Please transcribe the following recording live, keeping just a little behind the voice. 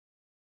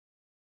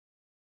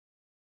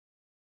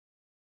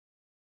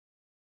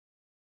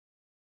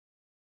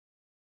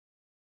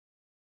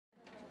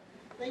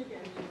Thank you,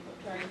 Angela, for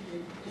trying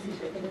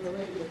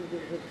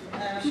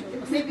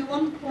to maybe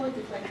one point,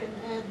 if I can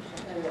add,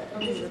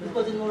 this is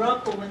because in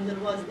Morocco, when there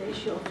was the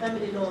issue of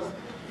family laws,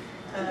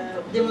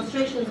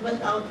 demonstrations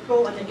went out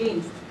pro and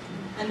against.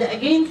 And the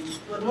against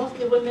were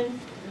mostly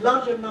women,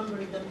 larger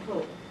numbers than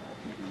pro.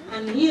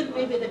 And here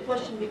maybe the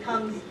question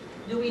becomes,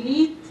 do we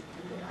need,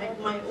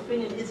 my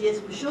opinion is yes,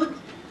 we should,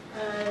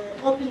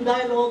 open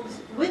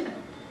dialogues with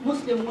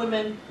Muslim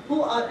women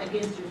who are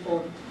against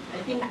reform. I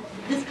think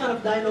this kind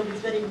of dialogue is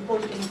very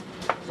important.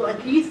 So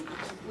at least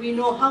we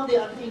know how they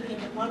are thinking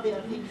and what they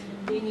are thinking.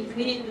 We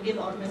need to give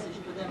our message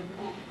to them.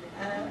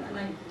 And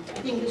I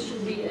think this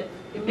should be a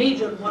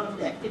major one of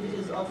the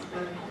activities of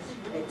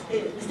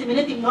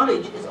disseminating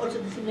knowledge is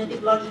also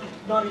disseminating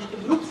knowledge to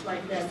groups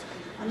like that,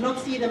 and not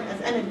see them as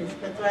enemies,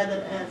 but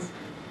rather as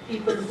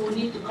people who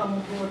need to come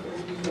on board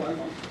as we go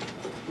along.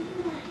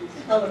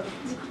 Our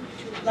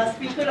last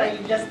speaker, I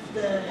just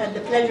had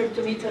the pleasure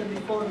to meet her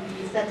before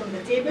we sat on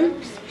the table,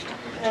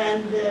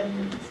 and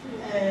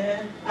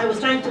I was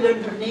trying to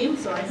learn her name,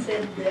 so I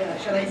said,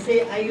 shall I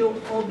say Ayo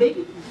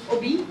Obe?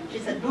 Obe? She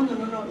said, no,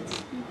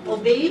 it's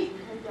obey,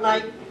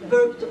 like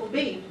verb to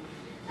obey.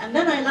 And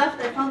then I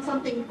laughed, I found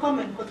something in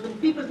common, because when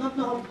people don't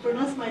know how to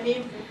pronounce my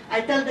name,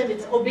 I tell them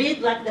it's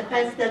obeyed, like the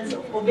past tense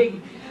of obey.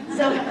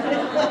 So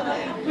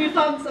we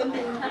found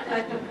something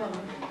like in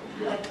common.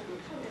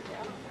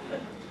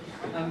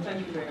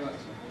 Thank you very much.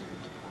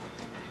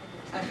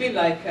 I feel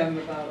like I'm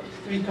about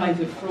three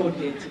kinds of fraud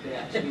here today,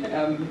 actually.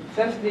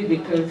 Firstly,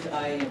 because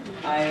I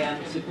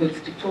am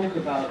supposed to talk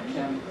about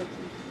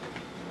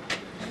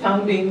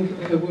founding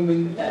a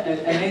woman,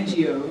 an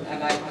NGO,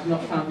 and I have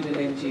not founded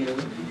an NGO.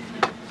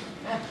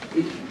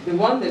 The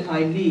one that I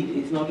lead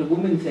is not a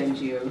women's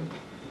NGO,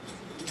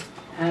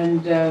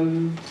 and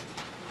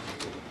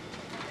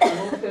I'm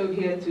also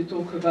here to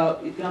talk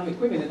about Islamic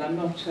women, and I'm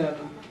not a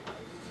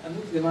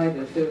Muslim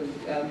either. So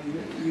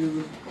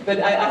but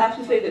I have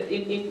to say that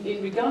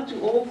in regard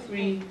to all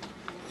three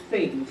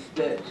things,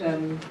 that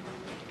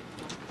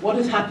what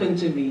has happened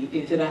to me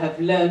is that I have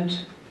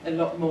learned a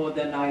lot more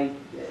than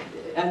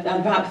and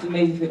perhaps the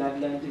main thing I've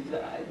learned is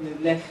that I know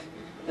less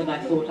than I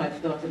thought I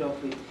started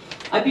off with.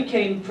 I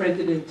became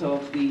president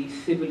of the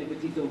Civil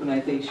Liberties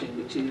Organization,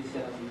 which is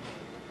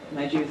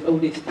Nigeria's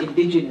oldest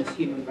indigenous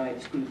human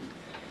rights group,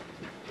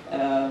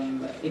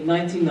 in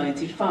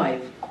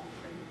 1995.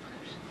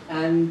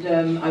 And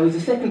I was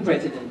the second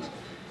president.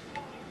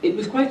 It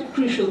was quite a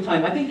crucial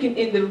time. I think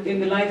in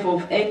the life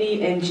of any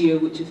NGO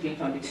which has been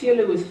founded.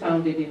 CLO was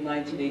founded in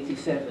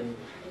 1987,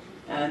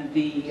 and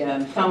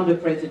the founder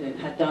president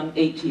had done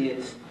 8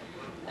 years.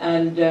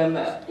 And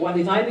one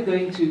is either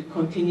going to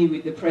continue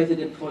with the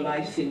president for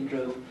life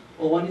syndrome,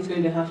 or one is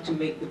going to have to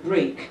make the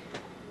break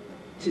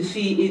to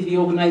see, is the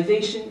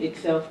organization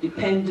itself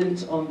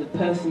dependent on the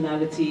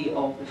personality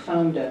of the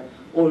founder,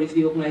 or is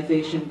the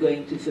organization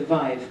going to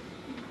survive?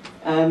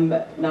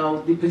 Now,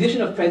 the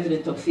position of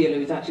president of CLO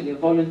is actually a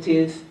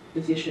volunteer's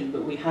position,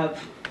 but we have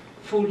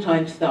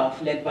full-time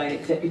staff led by an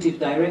executive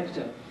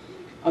director.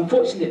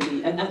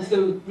 Unfortunately, and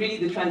so really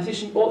the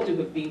transition ought to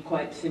have been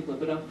quite simple,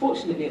 but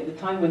unfortunately at the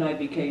time when I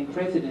became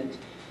president,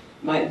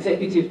 my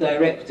executive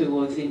director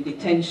was in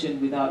detention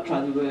without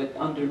trial. We were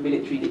under a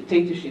military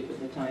dictatorship at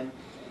the time.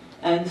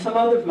 And some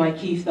other of my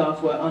key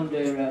staff were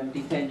under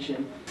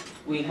detention.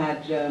 We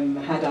had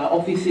had our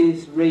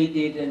offices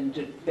raided, and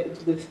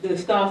the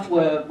staff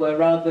were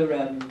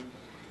rather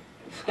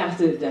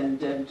scattered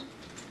and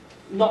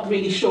not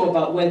really sure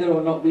about whether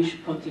or not we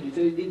should continue.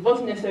 So it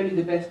wasn't necessarily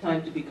the best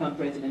time to become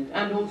president.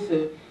 And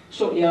also,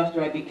 shortly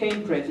after I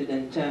became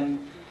president,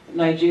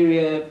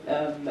 Nigeria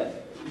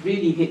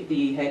really hit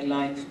the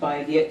headlines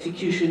by the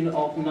execution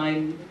of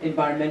 9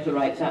 environmental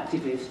rights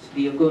activists,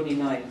 the Ogoni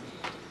 9.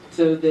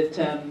 So that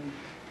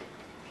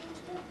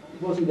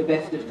it wasn't the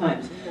best of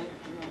times.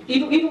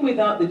 Even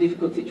without the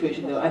difficult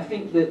situation, though, I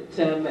think that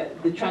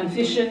the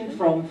transition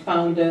from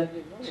founder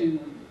to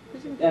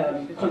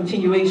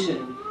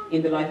continuation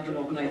in the life of an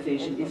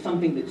organization is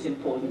something that's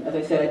important. As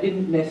I said, I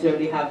didn't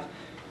necessarily have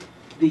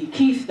the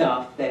key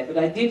staff there, but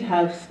I did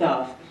have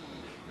staff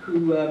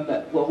who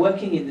were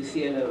working in the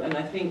CLO, and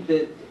I think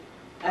that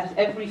at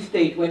every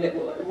stage,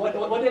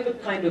 whatever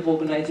kind of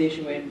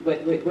organization,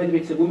 whether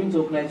it's a women's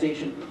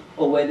organization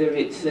or whether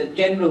it's a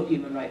general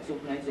human rights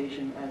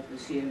organization, as the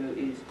CLO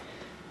is,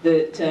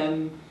 that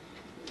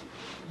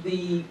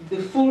the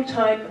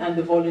full-time and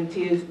the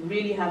volunteers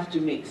really have to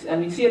mix. I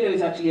mean, CLO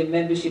is actually a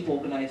membership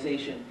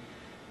organization,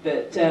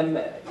 but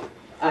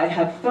I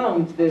have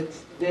found that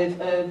there's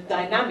a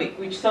dynamic,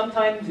 which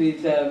sometimes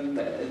is a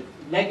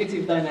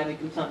negative dynamic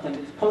and sometimes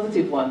it's a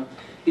positive one,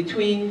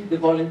 between the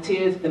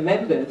volunteers, the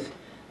members,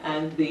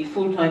 and the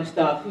full-time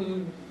staff,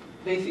 who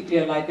basically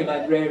are like a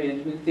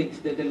librarian who thinks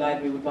that the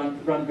library would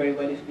run very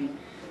well if the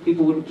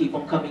people wouldn't keep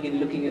on coming in and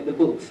looking at the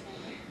books.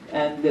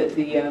 And that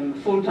the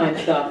full-time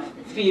staff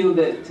feel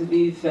that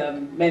these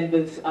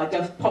members are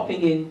just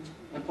popping in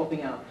and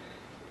popping out.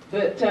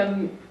 But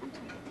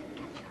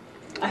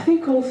I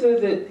think also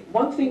that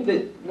one thing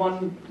that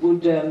one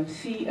would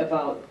see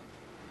about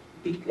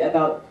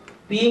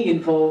being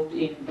involved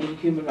in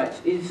human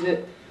rights is that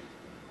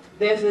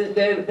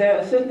there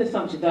are certain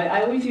assumptions.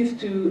 I always used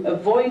to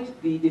avoid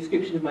the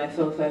description of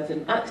myself as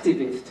an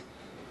activist,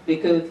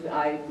 because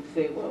I would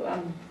say, well,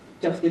 I'm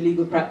just a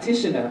legal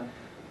practitioner.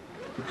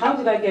 How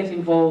did I get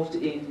involved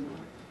in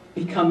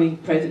becoming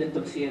president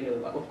of CLO?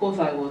 Of course,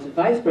 I was a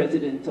vice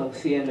president of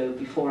CLO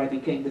before I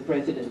became the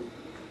president.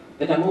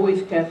 But I'm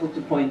always careful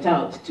to point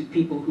out to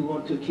people who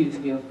want to accuse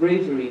me of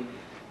bravery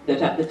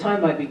that at the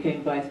time I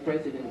became vice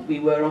president, we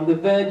were on the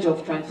verge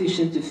of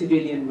transition to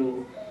civilian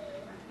rule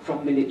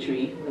from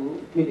military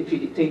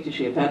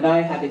dictatorship. And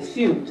I had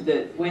assumed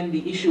that when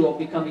the issue of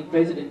becoming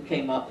president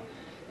came up,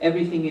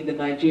 everything in the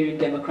Nigerian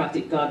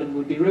democratic garden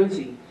would be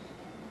rosy.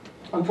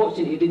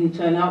 Unfortunately, it didn't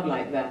turn out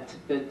like that.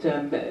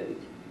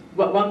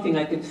 But one thing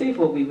I can say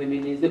for we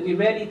women is that we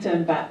rarely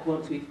turn back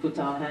once we've put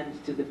our hands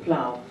to the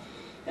plough.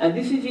 And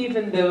this is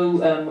even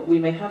though we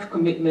may have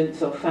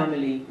commitments of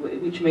family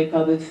which make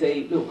others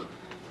say, look,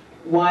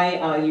 why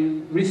are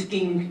you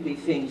risking these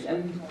things?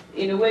 And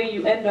in a way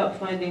you end up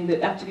finding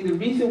that actually the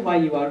reason why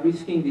you are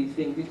risking these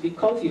things is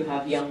because you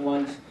have young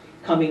ones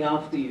coming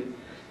after you.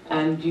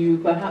 And you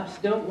perhaps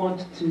don't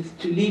want to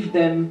leave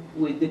them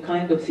with the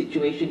kind of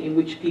situation in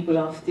which people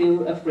are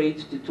still afraid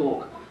to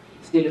talk,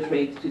 still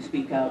afraid to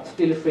speak out,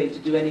 still afraid to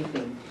do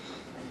anything.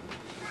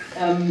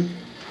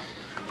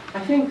 I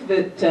think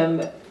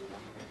that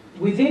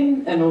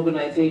within an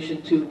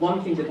organization too,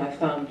 one thing that I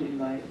found in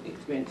my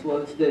experience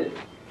was that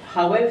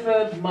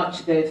however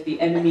much there's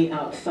the enemy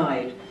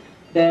outside,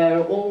 there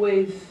are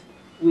always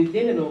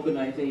within an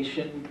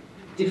organization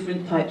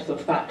different types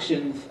of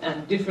factions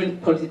and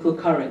different political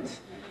currents.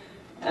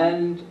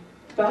 And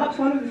perhaps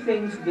one of the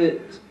things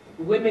that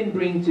women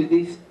bring to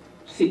these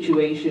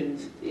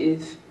situations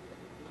is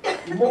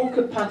more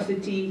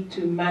capacity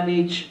to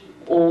manage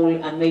all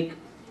and make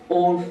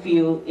all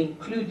feel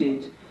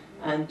included,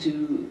 and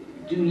to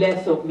do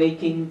less of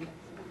making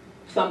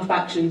some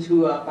factions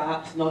who are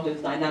perhaps not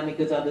as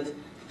dynamic as others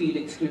feel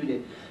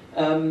excluded.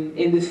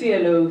 In the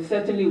CLO,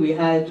 certainly we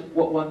had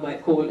what one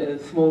might call a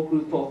small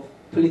group of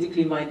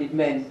politically minded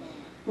men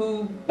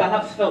who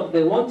perhaps felt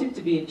they wanted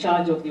to be in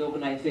charge of the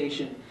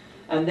organization,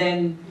 and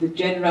then the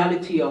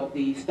generality of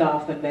the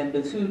staff and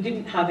members who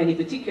didn't have any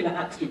particular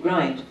axe to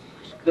grind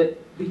but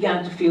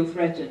began to feel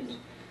threatened.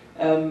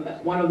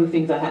 One of the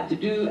things I had to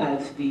do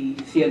as the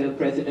CLO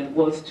president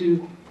was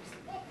to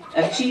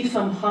achieve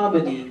some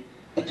harmony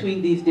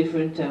between these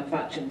different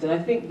factions. And I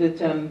think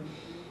that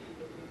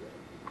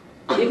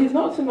it is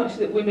not so much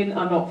that women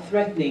are not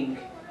threatening,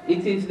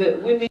 it is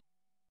that women's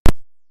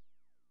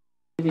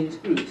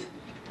groups,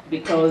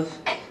 because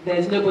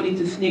there's nobody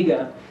to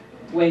snigger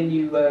when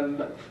you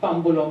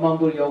fumble or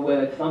mumble your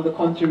words. On the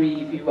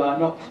contrary, if you are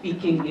not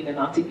speaking in an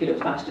articulate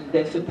fashion,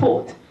 there's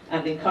support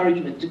and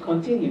encouragement to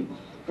continue,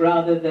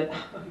 rather than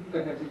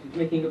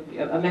making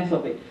a mess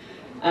of it.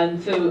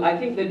 And so I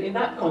think that in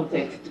that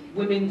context,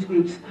 women's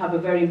groups have a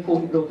very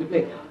important role to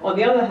play. On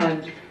the other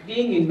hand,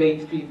 being in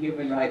mainstream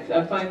human rights,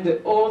 I find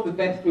that all the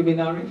best women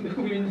are in the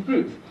women's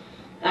groups.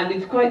 And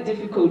it's quite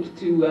difficult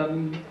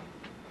to,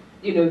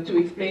 to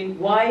explain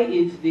why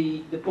is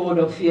the board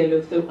of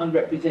CLO so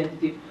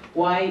unrepresentative,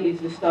 why is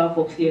the staff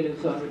of CLO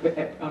so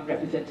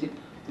unrepresentative,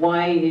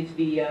 why is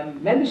the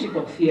membership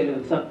of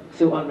CLO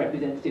so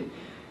unrepresentative.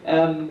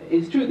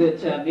 It's true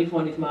that if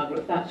one is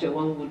Margaret Thatcher,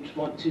 one would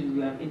want to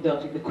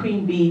indulge in the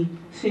Queen Bee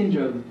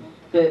syndrome.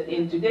 But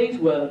in today's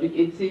world,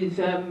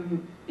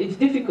 it's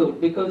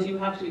difficult because you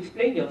have to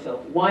explain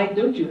yourself. Why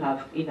don't you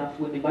have enough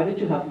women? Why don't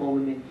you have more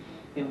women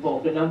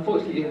involved? And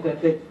unfortunately, as I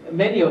said,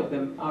 many of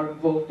them are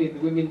involved in the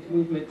women's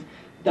movement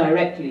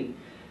directly.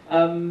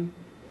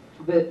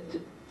 But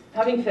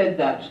having said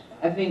that,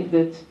 I think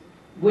that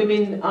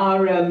women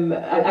are,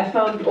 I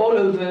found all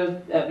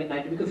over in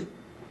Nigeria,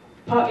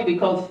 partly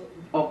because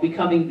of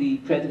becoming the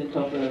president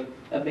of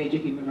a major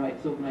human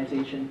rights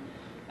organization,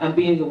 and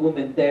being a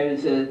woman, there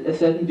is a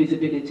certain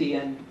visibility,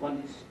 and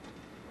one is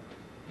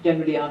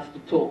generally asked to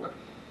talk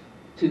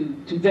to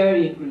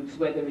varying groups,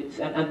 whether it's,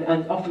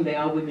 and often they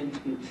are women's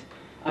groups.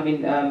 I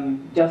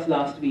mean, just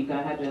last week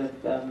I had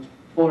a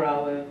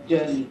 4-hour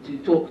journey to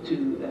talk to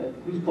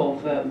a group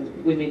of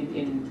women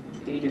in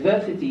the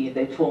university, and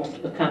they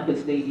formed a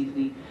campus ladies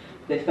league.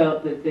 They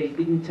felt that they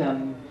didn't,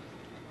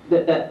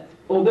 that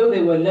although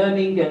they were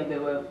learning and they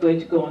were going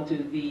to go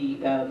onto the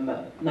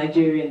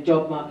Nigerian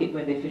job market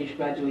when they finished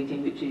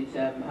graduating, which is,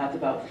 has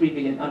about 3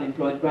 million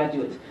unemployed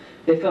graduates,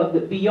 they felt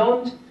that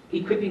beyond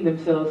equipping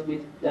themselves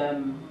with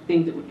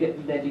things that would get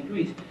them their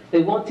degrees,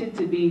 they wanted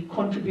to be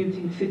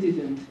contributing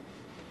citizens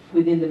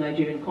within the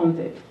Nigerian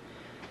context.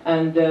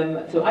 And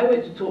so I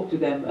went to talk to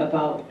them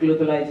about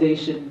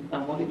globalization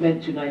and what it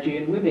meant to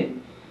Nigerian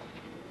women.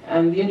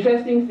 And the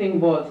interesting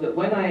thing was that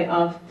when I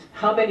asked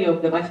how many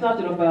of them, I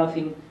started off by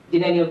asking,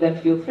 did any of them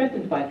feel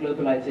threatened by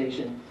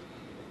globalization?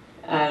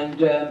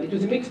 And it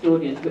was a mixed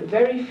audience, but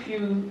very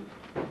few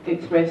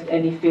expressed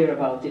any fear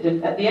about it.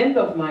 And at the end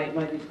of my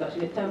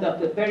discussion, it turned out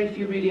that very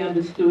few really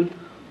understood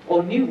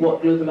or knew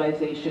what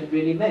globalization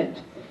really meant.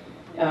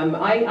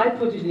 I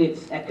put it in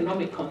its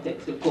economic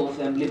context, of course,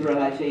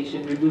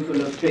 liberalization,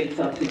 removal of trade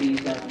subsidies,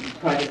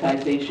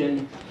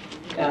 privatization,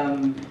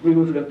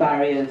 removal of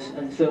barriers,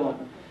 and so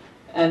on.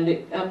 And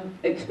it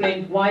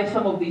explained why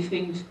some of these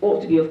things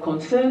ought to be of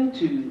concern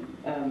to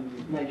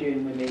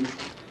Nigerian women,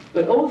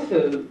 but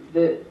also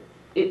that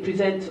it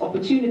presents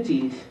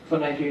opportunities for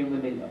Nigerian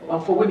women, or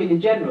for women in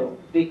general,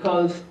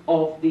 because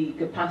of the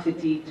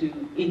capacity to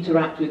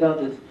interact with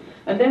others.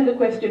 And then the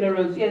question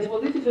arose, yes, well,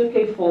 this is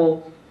okay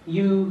for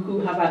you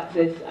who have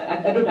access.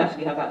 I don't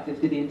actually have access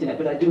to the internet,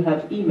 but I do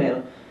have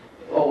email,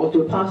 or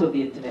to a part of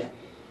the internet.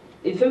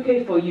 It's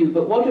okay for you,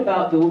 but what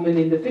about the woman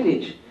in the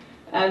village?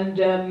 And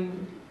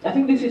I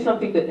think this is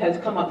something that has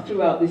come up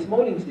throughout this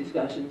morning's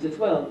discussions as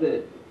well,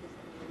 that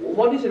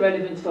what is the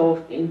relevance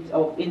of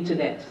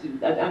internet?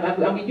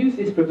 And we use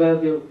this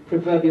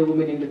proverbial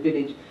woman in the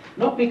village,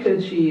 not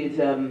because she is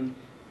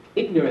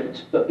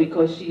ignorant, but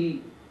because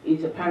she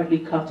is apparently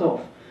cut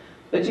off.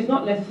 But she's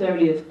not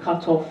necessarily as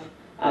cut off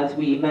as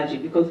we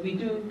imagine, because we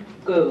do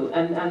go,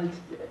 and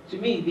to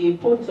me, the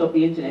importance of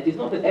the internet is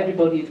not that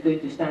everybody is going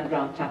to stand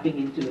around tapping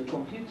into a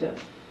computer,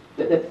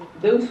 but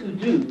that those who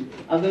do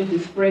are going to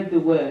spread the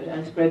word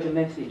and spread the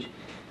message.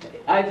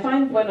 I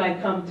find when I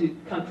come to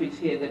countries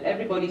here that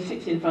everybody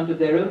sits in front of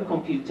their own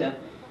computer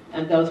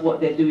and does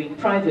what they're doing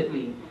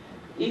privately.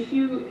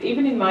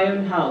 Even in my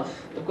own house,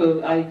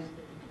 I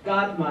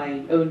guard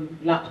my own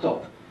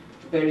laptop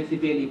very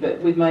severely,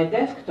 but with my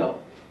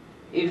desktop,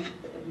 if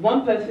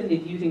one person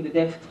is using the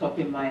desktop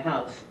in my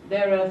house,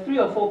 there are 3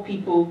 or 4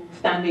 people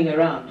standing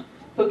around,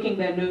 poking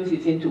their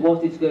noses into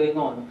what is going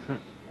on.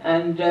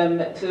 And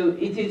so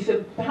it is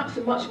perhaps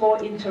a much more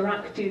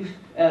interactive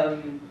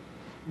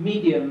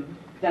medium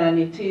than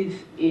it is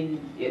in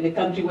a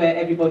country where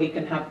everybody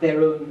can have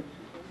their own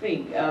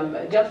thing.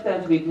 Just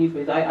as with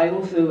newspapers, I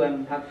also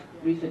have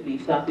recently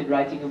started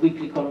writing a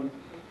weekly column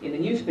in a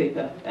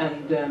newspaper,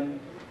 and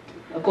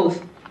of course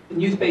the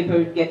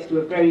newspaper gets to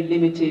a very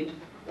limited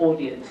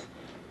audience.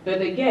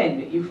 But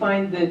again, you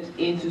find that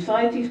in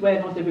societies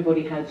where not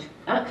everybody has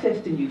access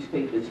to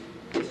newspapers,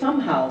 that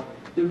somehow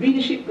the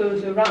readership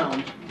goes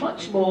around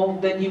much more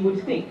than you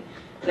would think.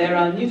 There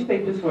are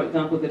newspapers, for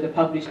example, that are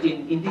published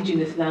in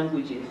indigenous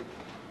languages.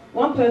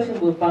 One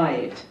person will buy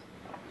it,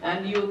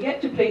 and you'll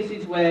get to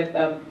places where,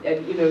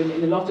 you know,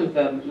 in a lot of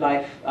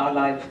our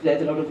lives,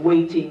 there's a lot of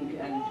waiting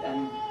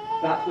and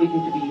perhaps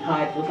waiting to be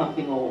hired for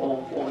something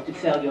or to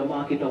sell your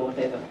market or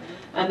whatever.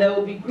 And there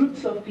will be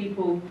groups of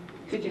people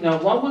sitting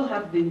down. One will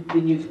have the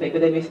newspaper.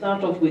 They may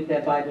start off with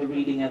their Bible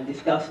reading and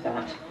discuss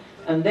that,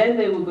 and then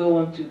they will go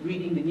on to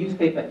reading the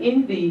newspaper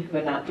in the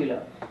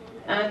vernacular.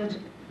 And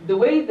the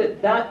way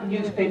that that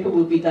newspaper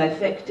will be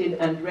dissected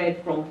and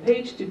read from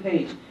page to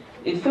page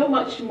is so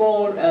much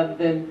more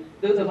than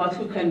those of us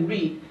who can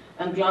read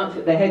and glance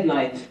at the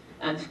headlines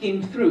and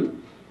skim through.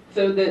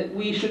 So that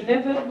we should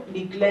never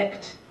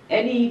neglect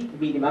any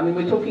medium. I mean,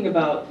 we're talking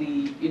about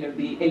the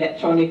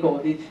electronic or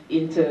these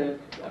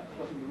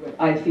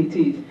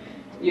ICTs,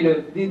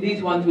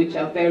 these ones which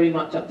are very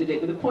much up to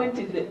date. But the point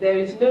is that there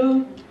is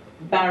no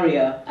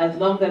barrier as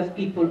long as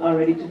people are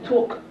ready to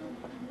talk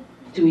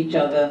to each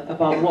other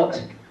about what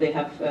they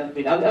have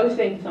read. I was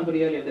saying to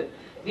somebody earlier that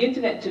the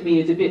internet to me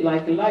is a bit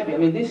like a library. I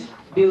mean, this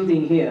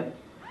building here,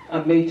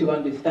 I'm made to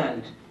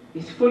understand,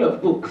 is full of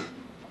books.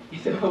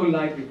 It's a whole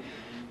library.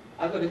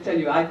 I've got to tell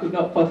you, I could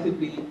not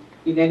possibly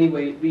in any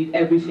way read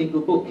every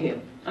single book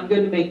here. I'm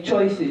going to make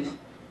choices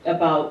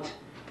about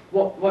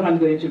what I'm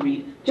going to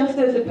read. Just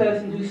as a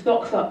person who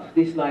stocks up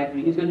this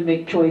library is going to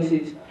make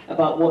choices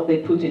about what they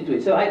put into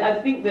it. So I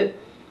think that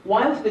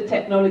whilst the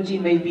technology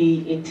may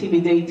be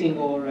intimidating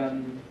or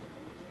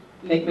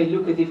make me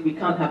look as if we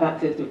can't have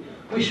access to it,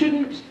 we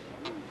shouldn't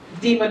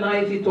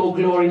demonize it or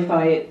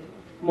glorify it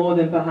more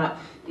than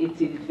perhaps it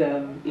is.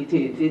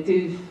 It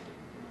is,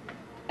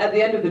 at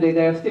the end of the day,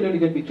 there are still only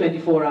going to be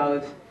 24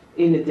 hours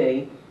in a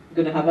day. You're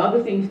going to have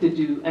other things to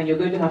do, and you're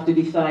going to have to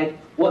decide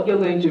what you're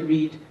going to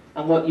read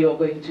and what you're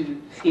going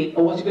to skip,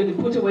 or what you're going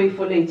to put away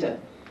for later.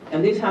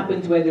 And this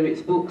happens whether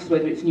it's books,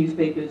 whether it's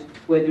newspapers,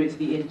 whether it's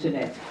the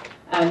internet.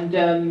 And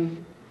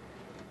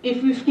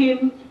if we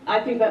skim, I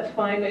think that's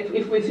fine.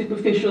 If we're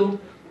superficial,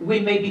 we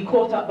may be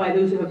caught up by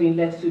those who have been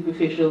less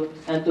superficial,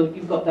 and so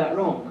you've got that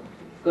wrong.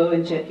 Go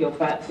and check your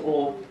facts,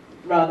 or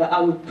rather,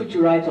 I would put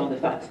you right on the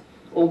facts.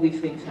 All these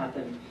things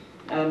happen.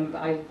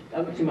 I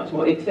won't say much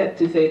more, except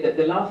to say that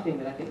the last thing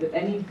that I think that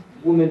any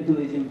woman who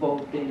is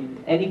involved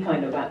in any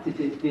kind of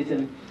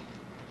activism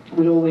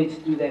will always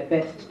do their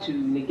best to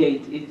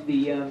negate is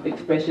the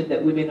expression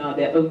that women are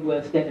their own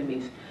worst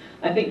enemies.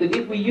 I think that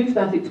if we use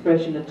that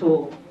expression at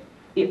all,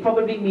 it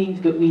probably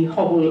means that we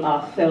hobble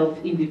ourselves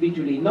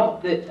individually,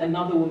 not that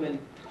another woman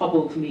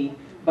hobbles me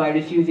by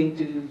refusing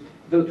to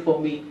vote for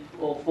me,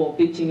 or for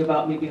bitching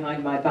about me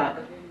behind my back,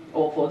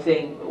 or for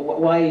saying,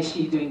 why is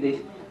she doing this?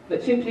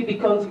 But simply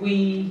because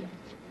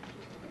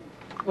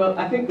well,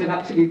 I think that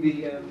actually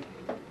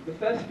the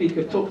first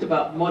speaker talked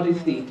about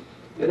modesty,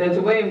 but there's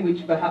a way in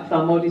which perhaps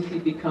our modesty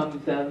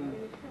becomes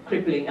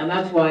crippling, and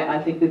that's why I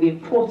think that the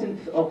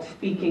importance of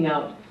speaking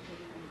out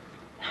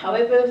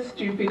however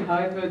stupid,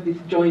 however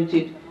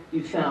disjointed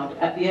you sound,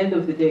 at the end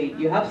of the day,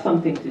 you have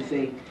something to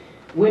say.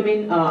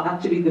 Women are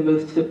actually the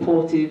most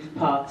supportive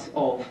part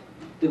of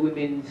the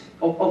women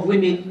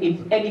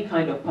in any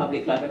kind of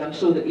public life, and I'm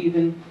sure that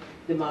even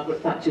the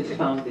Margaret Thatchers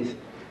found this.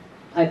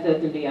 I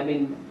certainly, I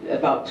mean,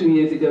 about 2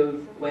 years ago,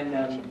 when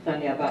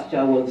Thoraya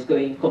Obaid was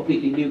going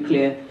completely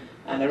nuclear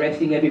and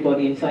arresting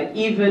everybody in sight,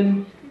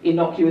 even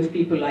innocuous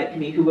people like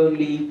me who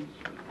only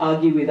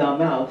argue with our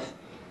mouths.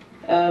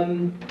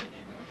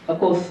 Of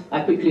course,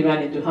 I quickly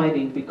ran into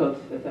hiding because,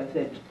 as I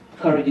said,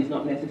 courage is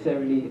not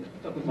necessarily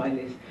top of my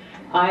list.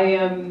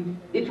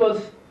 It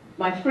was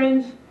my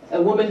friends,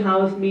 a woman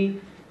housed me,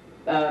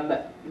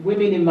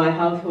 women in my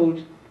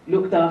household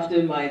looked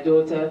after my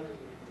daughter,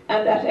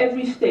 and at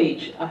every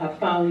stage I have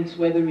found,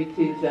 whether it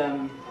is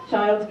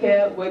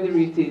childcare, whether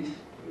it is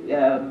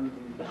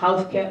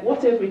house care,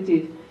 whatever it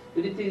is,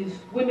 that it is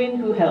women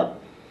who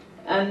help.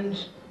 And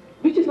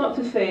which is not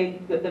to say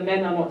that the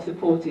men are not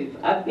supportive.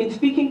 In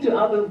speaking to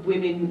other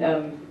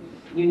women,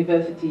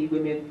 university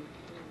women,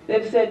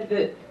 they've said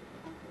that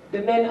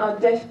the men are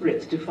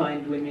desperate to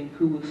find women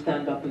who will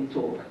stand up and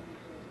talk.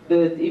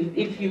 That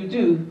if you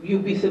do,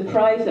 you'll be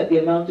surprised at the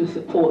amount of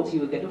support you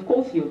will get. Of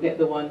course, you'll get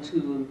the ones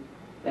who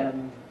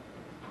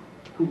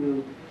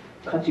will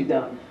cut you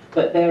down,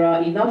 but there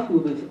are enough who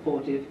will be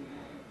supportive.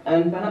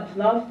 And perhaps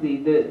lastly,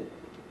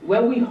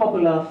 when we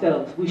hobble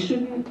ourselves, we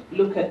shouldn't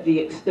look at the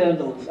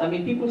externals. I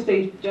mean, people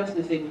say just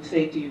as they would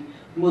say to you,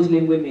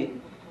 Muslim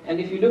women. And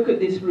if you look at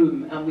this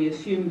room, and we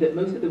assume that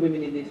most of the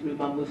women in this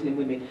room are Muslim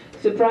women,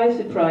 surprise,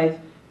 surprise,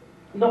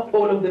 not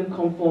all of them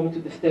conform to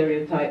the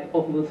stereotype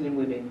of Muslim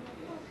women.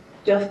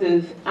 Just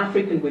as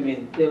African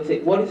women, they'll say,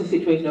 what is the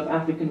situation of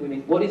African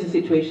women? What is the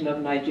situation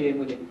of Nigerian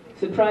women?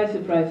 Surprise,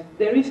 surprise,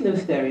 there is no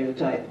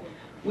stereotype.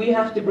 We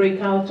have to break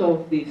out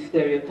of these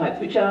stereotypes,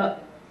 which are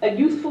a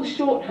useful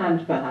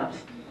shorthand, perhaps,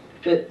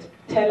 that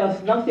tell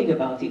us nothing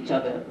about each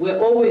other. We're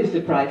always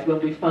surprised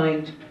when we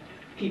find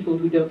people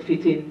who don't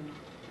fit in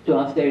to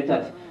our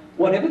stereotypes.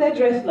 Whatever they're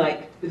dressed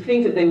like, the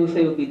things that they will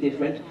say will be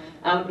different.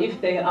 And if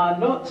they are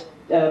not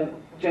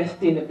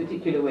dressed in a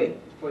particular way,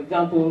 for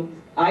example,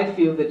 I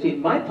feel that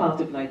in my part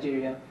of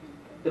Nigeria,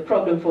 the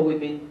problem for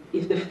women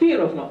is the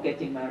fear of not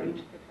getting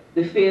married.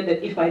 The fear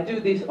that if I do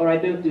this or I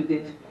don't do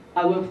this,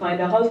 I won't find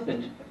a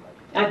husband.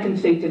 I can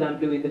say till I'm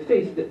blue in the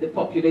face that the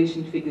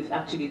population figures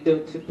actually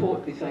don't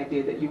support this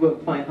idea that you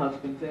won't find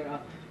husbands. There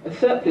are a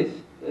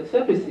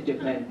surplusage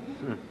of men.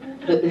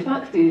 But the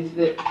fact is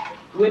that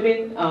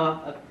women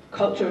are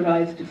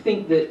culturalized to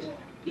think that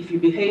if you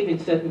behave in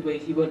certain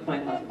ways, you won't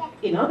find a husband.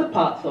 In other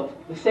parts of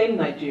the same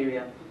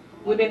Nigeria,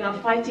 women are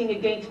fighting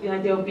against the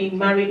idea of being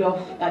married off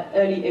at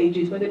early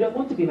ages when they don't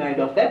want to be married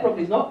off. Their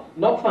problem is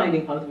not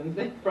finding husbands.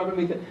 Their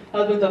problem is that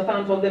husbands are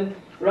found for them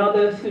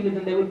rather sooner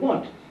than they would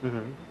want.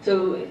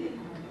 So,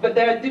 but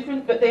they are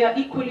different, but they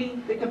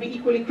can be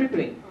equally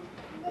crippling,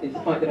 is the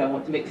point that I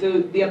want to make.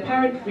 So the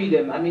apparent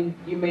freedom, I mean,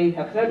 you may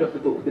have heard of the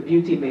book, The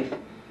Beauty Myth.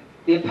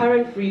 The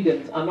apparent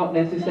freedoms are not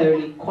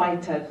necessarily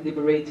quite as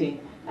liberating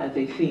as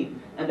they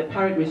seem, and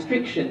apparent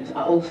restrictions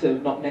are also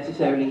not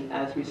necessarily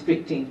as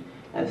restricting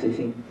as they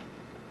seem.